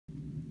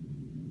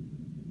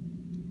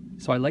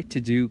So I like to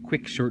do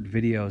quick short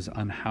videos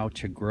on how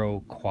to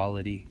grow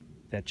quality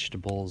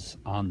vegetables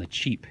on the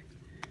cheap.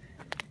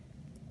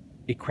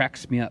 It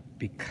cracks me up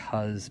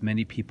because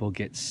many people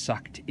get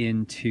sucked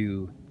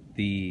into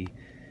the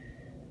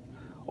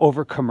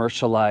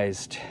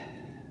over-commercialized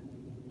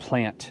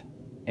plant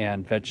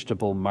and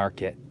vegetable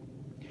market.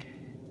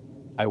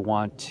 I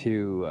want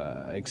to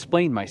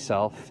explain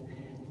myself.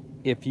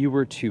 If you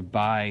were to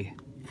buy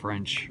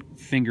French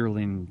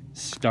fingerling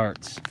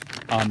starts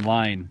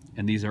online,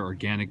 and these are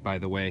organic by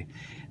the way,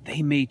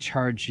 they may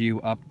charge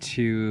you up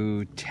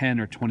to $10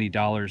 or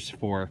 $20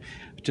 for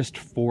just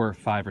 4 or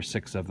 5 or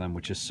 6 of them,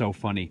 which is so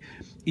funny.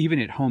 Even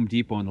at Home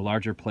Depot and the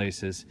larger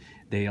places,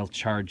 they'll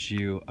charge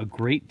you a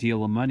great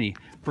deal of money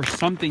for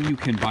something you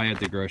can buy at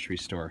the grocery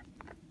store.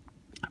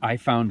 I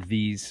found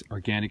these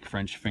organic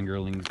French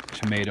fingerling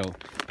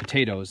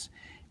potatoes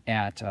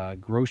at a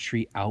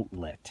grocery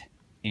outlet,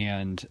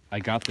 and I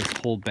got this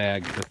whole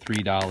bag for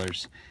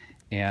 $3,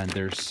 and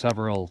there's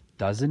several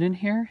dozen in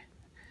here,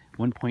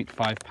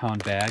 1.5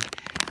 pound bag.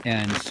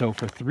 And so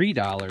for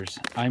 $3,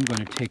 I'm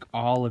going to take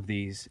all of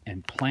these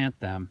and plant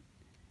them,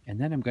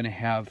 and then I'm going to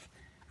have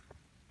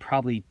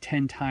probably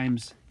 10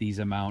 times these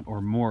amount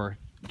or more,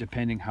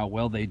 depending how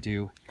well they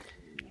do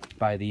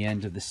by the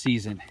end of the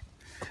season.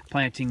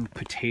 Planting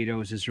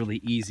potatoes is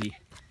really easy.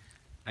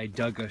 I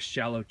dug a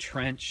shallow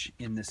trench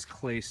in this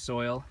clay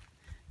soil.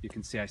 You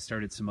can see I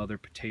started some other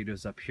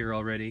potatoes up here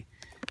already.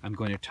 I'm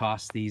going to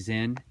toss these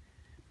in,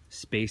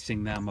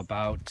 spacing them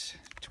about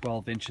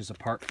 12 inches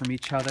apart from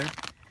each other.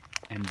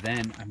 And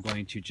then I'm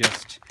going to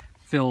just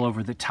fill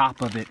over the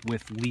top of it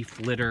with leaf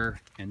litter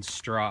and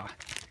straw.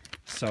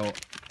 So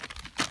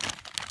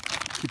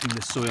keeping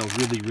the soil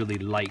really, really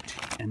light.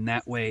 And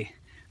that way,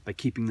 by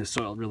keeping the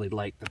soil really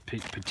light, the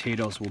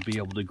potatoes will be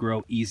able to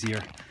grow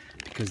easier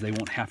because they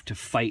won't have to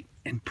fight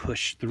and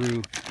push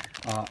through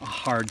a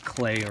hard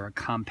clay or a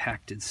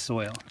compacted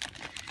soil.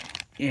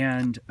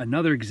 And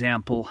another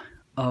example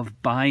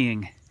of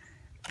buying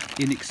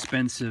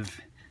inexpensive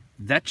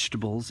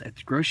vegetables at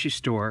the grocery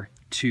store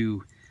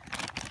to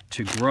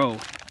grow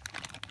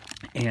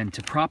and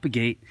to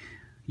propagate,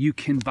 you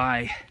can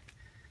buy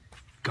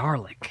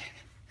garlic.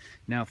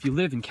 Now, if you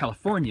live in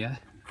California,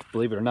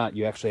 believe it or not,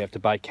 you actually have to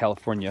buy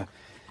California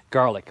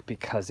garlic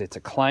because it's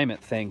a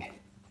climate thing.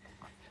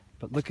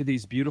 But look at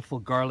these beautiful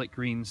garlic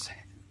greens.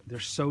 They're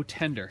so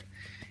tender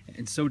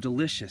and so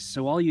delicious.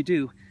 So all you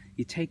do,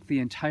 you take the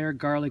entire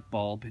garlic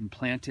bulb and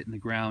plant it in the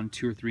ground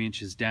 2 or 3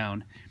 inches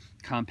down,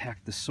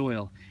 compact the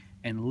soil,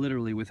 and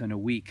literally within a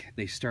week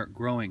they start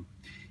growing.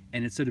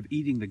 And instead of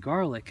eating the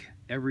garlic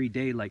every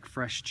day like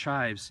fresh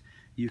chives,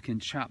 you can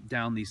chop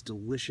down these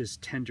delicious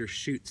tender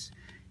shoots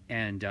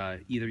and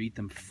either eat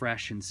them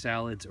fresh in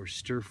salads or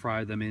stir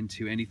fry them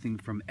into anything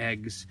from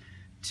eggs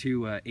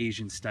to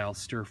Asian style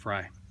stir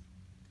fry.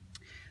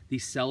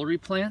 These celery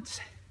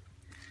plants,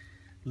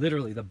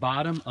 literally the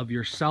bottom of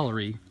your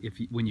celery,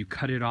 when you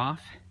cut it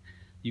off,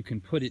 you can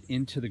put it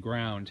into the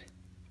ground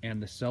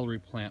and the celery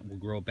plant will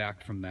grow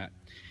back from that.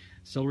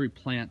 Celery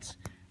plants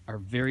are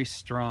very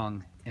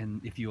strong, and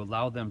if you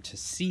allow them to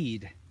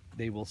seed,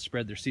 they will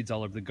spread their seeds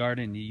all over the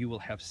garden and you will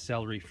have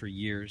celery for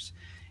years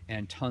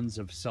and tons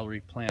of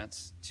celery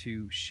plants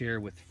to share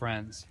with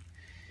friends.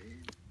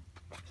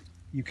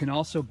 You can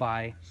also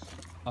buy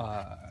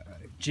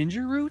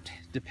ginger root,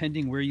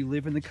 depending where you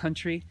live in the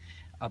country.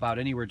 About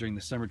anywhere during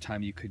the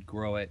summertime you could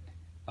grow it.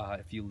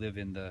 If you live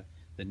in the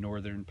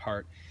northern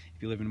part.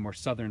 If you live in a more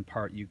southern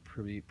part, you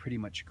pretty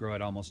much grow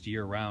it almost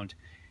year round.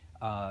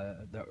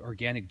 The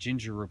organic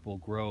ginger root will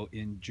grow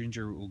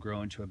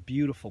into a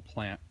beautiful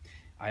plant.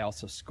 I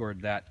also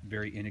scored that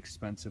very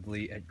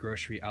inexpensively at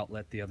grocery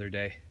outlet the other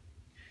day.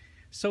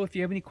 So if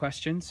you have any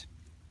questions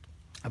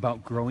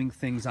about growing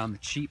things on the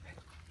cheap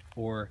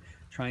or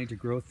trying to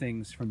grow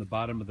things from the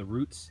bottom of the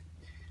roots,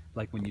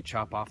 like when you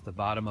chop off the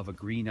bottom of a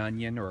green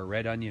onion or a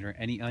red onion or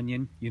any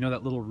onion, you know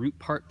that little root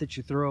part that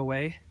you throw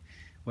away?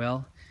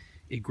 Well,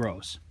 it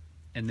grows.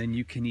 And then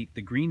you can eat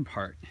the green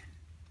part.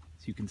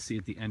 So you can see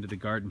at the end of the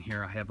garden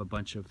here, I have a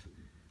bunch of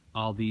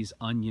all these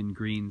onion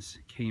greens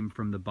came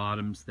from the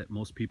bottoms that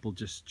most people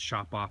just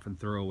chop off and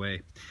throw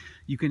away.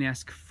 You can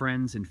ask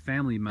friends and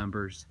family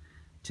members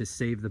to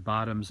save the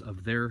bottoms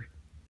of their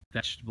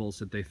vegetables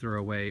that they throw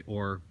away,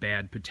 or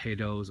bad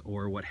potatoes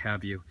or what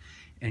have you.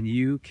 And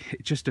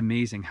it's just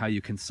amazing how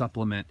you can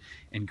supplement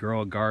and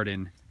grow a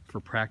garden for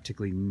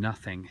practically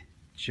nothing,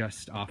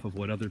 just off of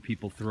what other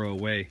people throw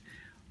away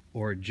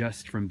or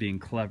just from being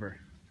clever.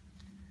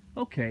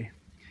 Okay,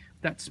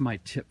 that's my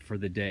tip for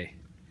the day.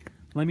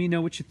 Let me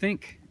know what you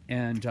think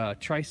and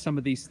try some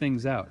of these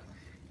things out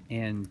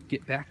and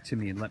get back to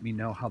me and let me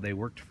know how they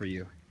worked for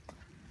you.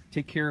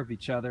 Take care of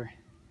each other.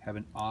 Have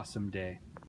an awesome day.